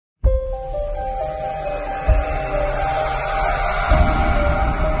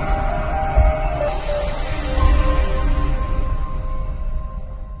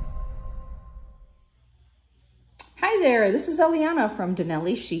there, this is Eliana from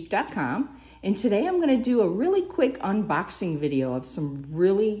DonelliChic.com, and today I'm going to do a really quick unboxing video of some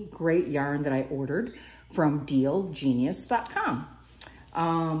really great yarn that I ordered from DealGenius.com.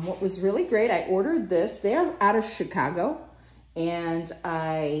 What was really great, I ordered this. They're out of Chicago, and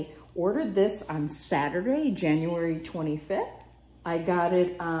I ordered this on Saturday, January 25th. I got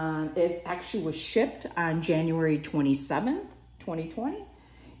it on, it actually was shipped on January 27th, 2020.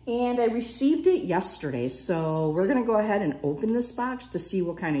 And I received it yesterday. So we're gonna go ahead and open this box to see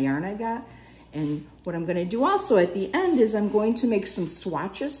what kind of yarn I got. And what I'm gonna do also at the end is I'm going to make some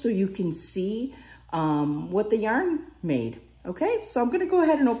swatches so you can see what the yarn made. Okay, so I'm gonna go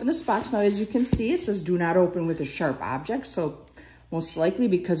ahead and open this box. Now, as you can see, it says do not open with a sharp object. So most likely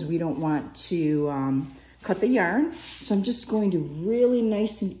because we don't want to cut the yarn. So I'm just going to really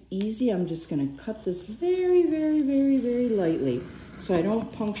nice and easy. I'm just gonna cut this very, very, very, very lightly so I don't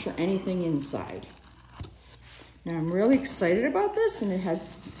puncture anything inside. Now I'm really excited about this, and I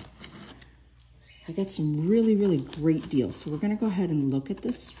got some really, really great deals. So we're gonna go ahead and look at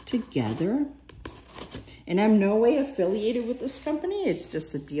this together. And I'm no way affiliated with this company. It's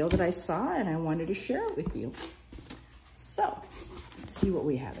just a deal that I saw and I wanted to share it with you. So let's see what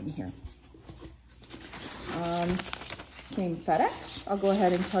we have in here. Came FedEx. I'll go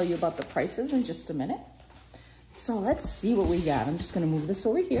ahead and tell you about the prices in just a minute. So let's see what we got. I'm just gonna move this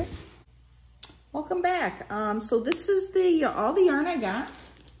over here. Welcome back. So this is all the yarn I got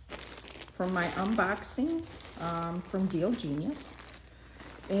from my unboxing from Deal Genius.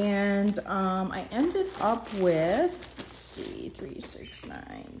 And I ended up with, let's see, 3, 6,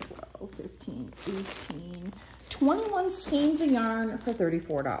 9, 12, 15, 18, 21 skeins of yarn for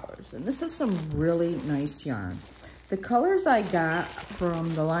 $34. And this is some really nice yarn. The colors I got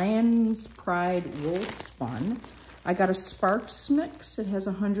from the Lion's Pride Wool Spun, I got a Sparks mix. It has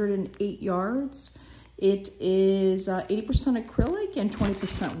 108 yards. It is 80% acrylic and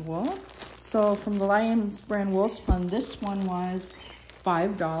 20% wool. So from the Lion's brand Wool Spun, this one was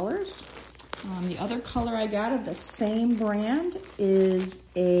 $5. The other color I got of the same brand is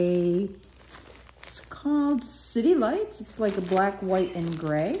it's called City Lights. It's like a black, white, and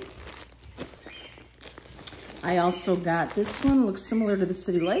gray. I also got this one, looks similar to the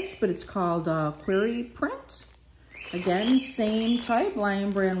City Lights, but it's called Query Print. Again, same type,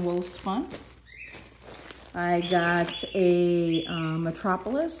 Lion brand Wool Spun. I got a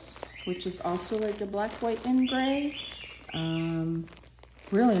Metropolis, which is also like a black, white, and gray.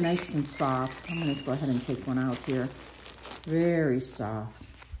 Really nice and soft. I'm gonna go ahead and take one out here. Very soft.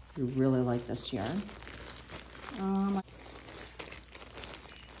 You really like this yarn.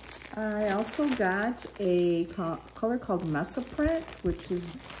 I also got a color called Mesa Print, which is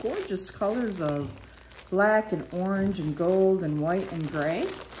gorgeous colors of black and orange and gold and white and gray.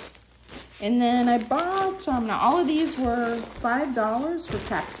 And then I bought, now all of these were $5 for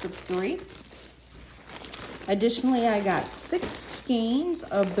packs of 3. Additionally, I got 6 skeins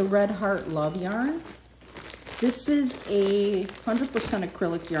of the Red Heart Love yarn. This is a 100%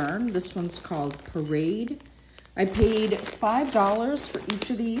 acrylic yarn. This one's called Parade. I paid $5 for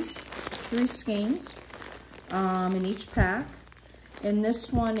each of these 3 skeins in each pack. And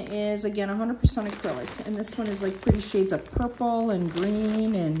this one is, again, 100% acrylic. And this one is like pretty shades of purple and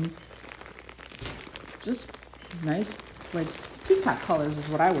green and just nice, like peacock colors is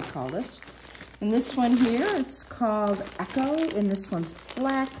what I would call this. And this one here, it's called Echo. And this one's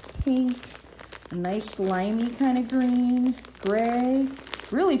black, pink, a nice limey kind of green, gray,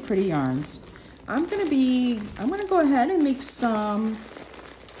 really pretty yarns. I'm gonna go ahead and make some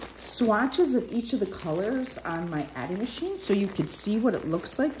swatches of each of the colors on my adding machine so you could see what it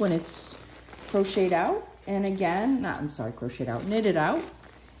looks like when it's crocheted out. And again, crocheted out, knitted out.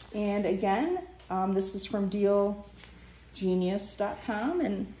 And again, this is from DealGenius.com,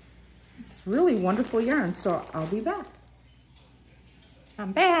 and it's really wonderful yarn. So I'll be back.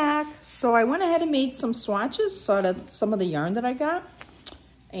 I'm back. So I went ahead and made some swatches out of some of the yarn that I got.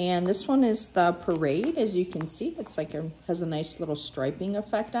 And this one is the Parade. As you can see, it's like has a nice little striping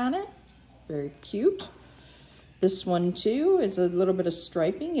effect on it. Very cute. This one too is a little bit of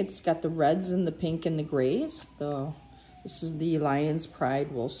striping. It's got the reds and the pink and the grays. This is the Lion's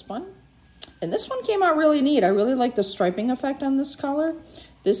Pride Wool Spun. And this one came out really neat. I really like the striping effect on this color.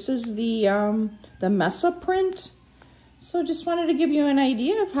 This is the Mesa Print. So just wanted to give you an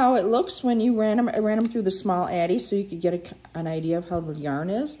idea of how it looks when you ran them. I ran them through the small Addy so you could get an idea of how the yarn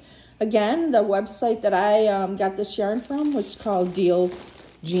is. Again, the website that I got this yarn from was called Deal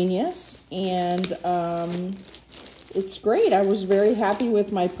Genius, and it's great. I was very happy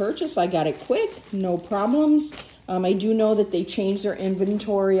with my purchase. I got it quick, no problems. I do know that they change their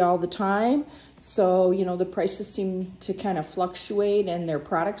inventory all the time. So, you know, the prices seem to kind of fluctuate and their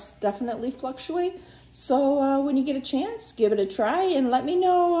products definitely fluctuate. So when you get a chance, give it a try and let me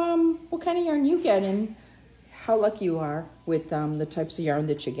know what kind of yarn you get and how lucky you are with the types of yarn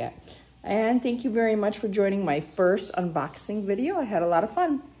that you get. And thank you very much for joining my first unboxing video. I had a lot of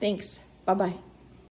fun. Thanks. Bye-bye.